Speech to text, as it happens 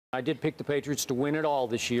I did pick the Patriots to win it all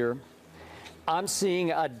this year. I'm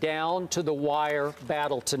seeing a down-to-the-wire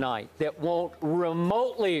battle tonight that won't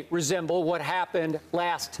remotely resemble what happened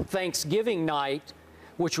last Thanksgiving night,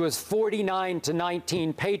 which was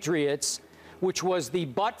 49-19 Patriots, which was the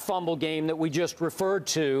butt fumble game that we just referred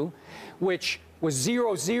to, which was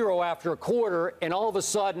 0-0 after a quarter, and all of a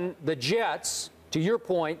sudden the Jets, to your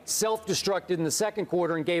point, self-destructed in the second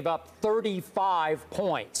quarter and gave up 35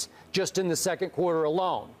 points just in the second quarter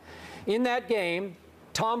alone. In that game,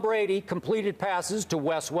 Tom Brady completed passes to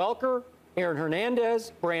Wes Welker, Aaron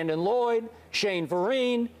Hernandez, Brandon Lloyd, Shane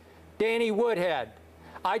Vereen, Danny Woodhead.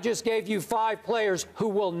 I just gave you 5 players who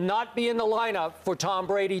will not be in the lineup for Tom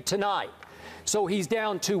Brady tonight. So he's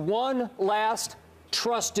down to one last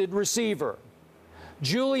trusted receiver.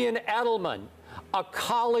 Julian Edelman, a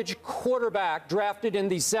college quarterback drafted in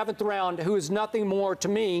the 7th round who is nothing more to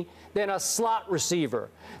me than a slot receiver.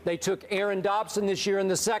 They took Aaron Dobson this year in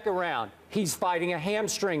the 2nd round. He's fighting a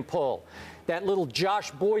hamstring pull. That little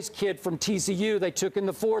Josh Boyce kid from TCU they took in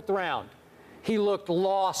the 4th round. He looked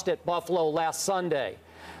lost at Buffalo last Sunday.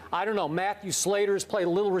 I don't know, Matthew Slater's played a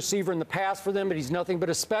little receiver in the past for them, but he's nothing but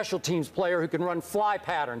a special teams player who can run fly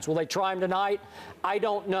patterns. Will they try him tonight? I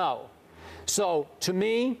don't know. So, to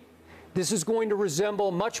me, this is going to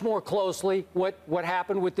resemble much more closely what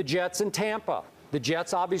happened with the Jets in Tampa. The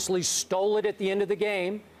Jets obviously stole it at the end of the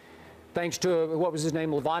game, thanks to, what was his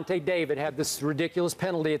name, Levante David had this ridiculous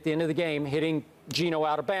penalty at the end of the game, hitting Geno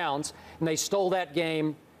out of bounds, and they stole that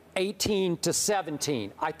game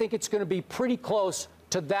 18-17. I think it's going to be pretty close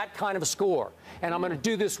to that kind of a score. And I'm going to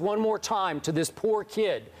do this one more time to this poor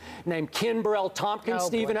kid named Kenbrell Tompkins,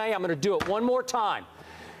 Stephen A. I'm going to do it one more time.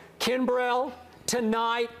 Kenbrell,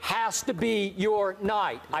 tonight has to be your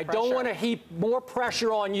night. I don't want to heap more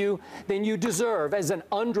pressure on you than you deserve as an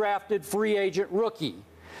undrafted free agent rookie.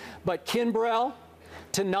 But Kenbrell,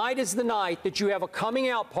 tonight is the night that you have a coming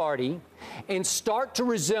out party and start to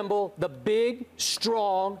resemble the big,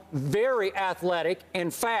 strong, very athletic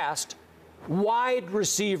and fast wide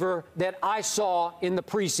receiver that I saw in the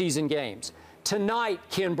preseason games. Tonight,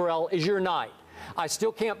 Kenbrell, is your night. I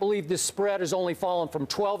still can't believe this spread has only fallen from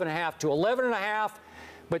 12.5 to 11.5.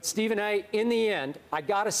 But, Stephen A., in the end, I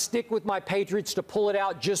got to stick with my Patriots to pull it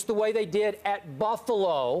out just the way they did at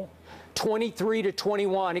Buffalo,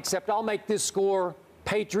 23-21, except I'll make this score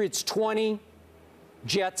Patriots 20,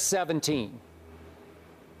 Jets 17.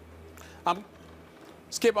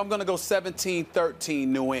 Skip, I'm going to go 17-13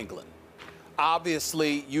 New England.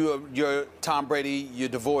 Obviously, you're Tom Brady. You're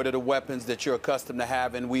devoid of the weapons that you're accustomed to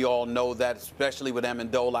having. We all know that, especially with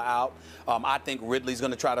Amendola out. I think Ridley's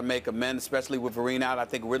going to try to make amends, especially with Vereen out. I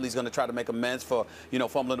think Ridley's going to try to make amends for,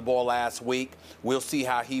 fumbling the ball last week. We'll see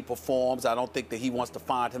how he performs. I don't think that he wants to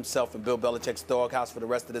find himself in Bill Belichick's doghouse for the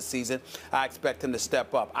rest of the season. I expect him to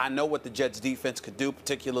step up. I know what the Jets' defense could do,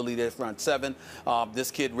 particularly their front seven.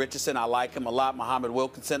 This kid Richardson, I like him a lot. Muhammad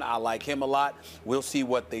Wilkinson, I like him a lot. We'll see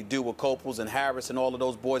what they do with Copels and Harris and all of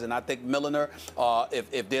those boys. And I think Milliner,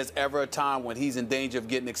 if there's ever a time when he's in danger of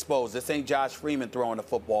getting exposed, this ain't Josh Freeman throwing the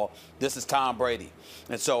football. This is Tom Brady.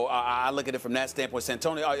 And so I look at it from that standpoint.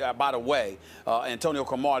 Antonio, by the way, Antonio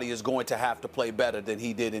Cromartie is going to have to play better than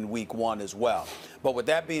he did in week 1 as well. But with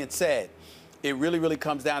that being said, it really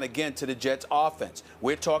comes down again to the Jets offense.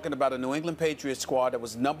 We're talking about a New England Patriots squad that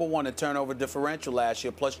was #1 in turnover differential last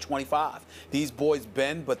year, plus 25. These boys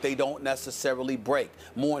bend, but they don't necessarily break.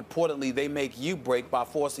 More importantly, they make you break by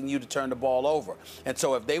forcing you to turn the ball over. And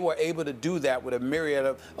so if they were able to do that with a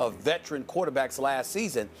myriad of veteran quarterbacks last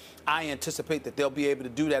season, I anticipate that they'll be able to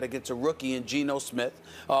do that against a rookie in Geno Smith,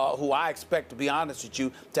 who I expect, to be honest with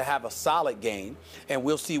you, to have a solid game, and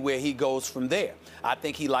we'll see where he goes from there. I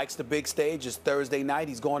think he likes the big stage. It's Thursday night.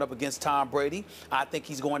 He's going up against Tom Brady. I think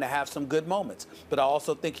he's going to have some good moments, but I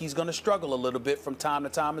also think he's going to struggle a little bit from time to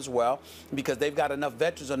time as well, because they've got enough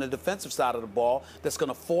veterans on the defensive side of the ball that's going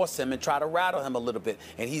to force him and try to rattle him a little bit.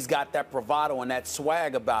 And he's got that bravado and that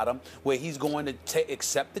swag about him where he's going to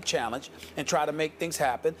accept the challenge and try to make things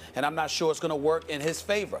happen. And I'm not sure it's going to work in his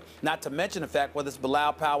favor. Not to mention the fact whether it's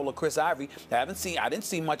Bilal Powell or Chris Ivory, I didn't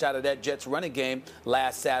see much out of that Jets running game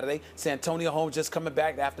last Saturday. Santonio Holmes just coming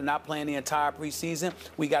back after not playing the entire preseason.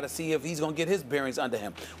 We got to see if he's going to get his bearings under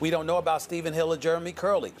him. We don't know about Stephen Hill or Jeremy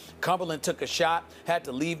Curley. Cumberland took a shot, had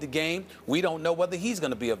to leave the game. We don't know whether he's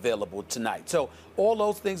going to be available tonight. So all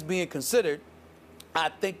those things being considered, I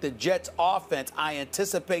think the Jets' offense, I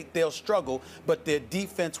anticipate they'll struggle, but their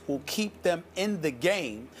defense will keep them in the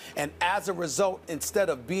game. And as a result, instead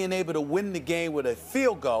of being able to win the game with a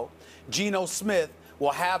field goal, Geno Smith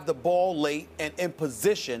will have the ball late and in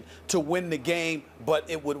position to win the game, but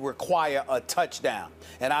it would require a touchdown.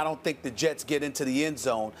 And I don't think the Jets get into the end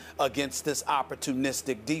zone against this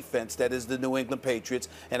opportunistic defense that is the New England Patriots,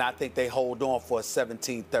 and I think they hold on for a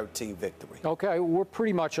 17-13 victory. Okay, we're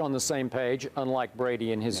pretty much on the same page, unlike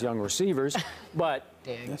Brady and his young receivers. But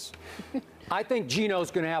Yes. I think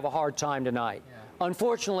Geno's going to have a hard time tonight. Yeah.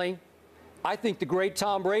 Unfortunately, I think the great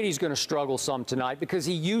Tom Brady's going to struggle some tonight because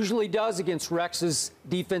he usually does against Rex's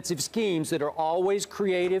defensive schemes that are always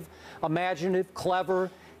creative, imaginative, clever.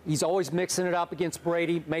 He's always mixing it up against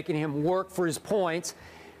Brady, making him work for his points.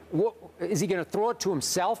 Is he going to throw it to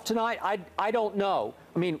himself tonight? I don't know.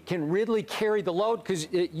 I mean, can Ridley carry the load?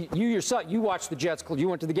 Because you yourself, you watched the Jets. You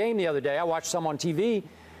went to the game the other day. I watched some on TV.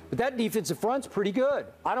 But that defensive front's pretty good.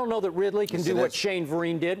 I don't know that Ridley can do what Shane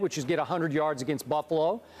Vereen did, which is get 100 yards against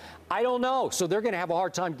Buffalo. I don't know. So they're going to have a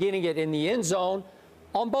hard time getting it in the end zone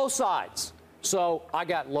on both sides. So I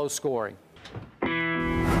got low scoring.